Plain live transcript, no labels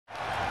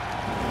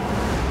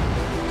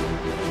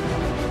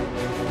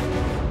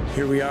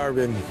here we are,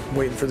 been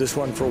waiting for this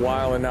one for a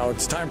while, and now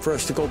it's time for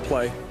us to go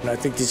play. And I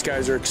think these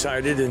guys are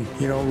excited and,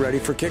 ready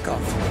for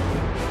kickoff.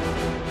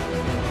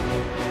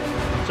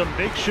 Some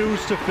big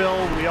shoes to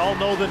fill. We all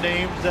know the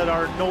names that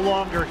are no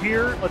longer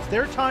here. It's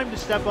their time to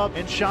step up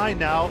and shine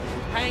now.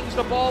 Hangs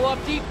the ball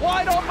up deep,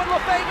 wide open,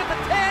 LaFave at the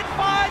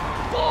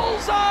 10-5,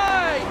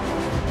 bullseye!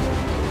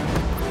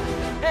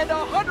 And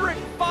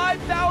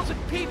 105,000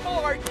 people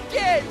are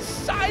dead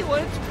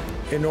silent.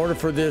 In order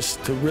for this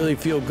to really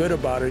feel good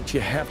about it, you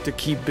have to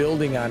keep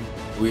building on.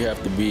 We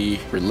have to be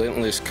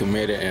relentless,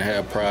 committed, and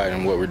have pride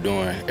in what we're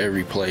doing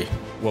every play.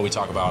 What we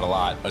talk about a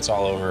lot, it's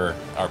all over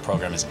our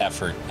program, is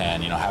effort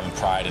and, having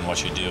pride in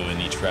what you do and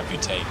each rep you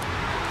take.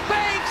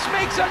 Banks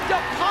makes a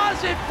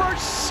deposit for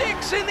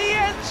 6 in the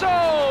end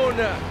zone.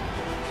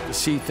 To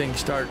see things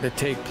starting to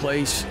take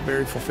place,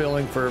 very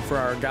fulfilling for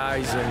our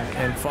guys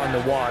and fun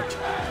to watch.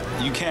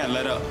 You can't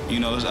let up.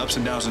 There's ups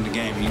and downs in the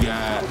game. You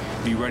got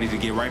to be ready to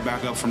get right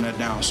back up from that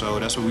down. So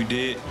that's what we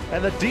did.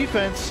 And the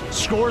defense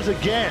scores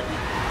again.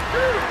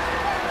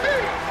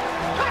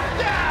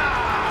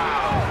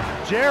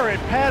 Jaret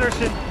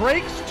Patterson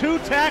breaks 2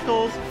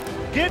 tackles,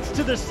 gets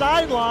to the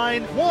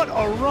sideline. What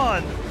a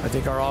run. I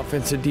think our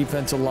offensive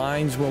defensive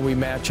lines, when we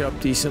match up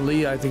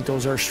decently, I think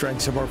those are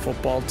strengths of our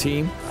football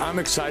team. I'm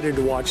excited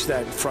to watch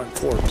that front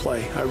four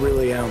play. I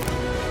really am.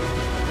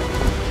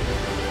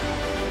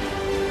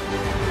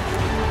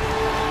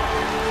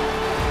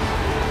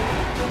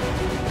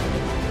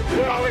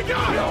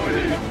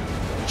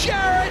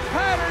 Jaret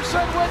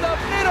Patterson with a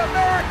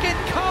Mid-American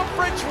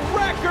Conference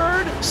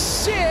record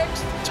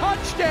 6th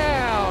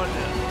touchdown.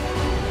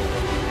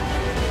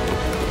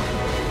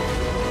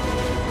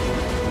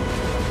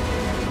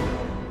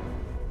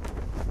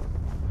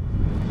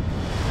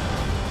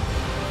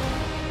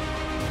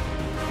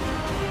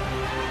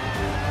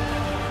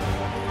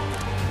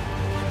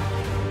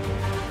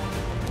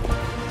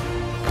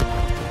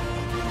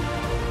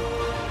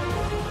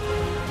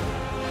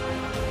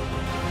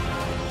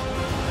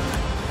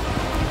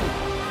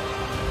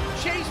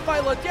 Chased by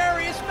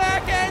Ledarius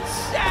Mack and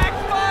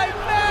sacked by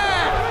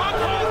Mack!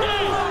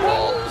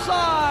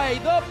 Bullseye!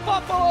 The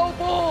Buffalo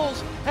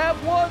Bulls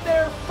have won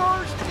their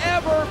first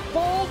ever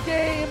bowl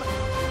game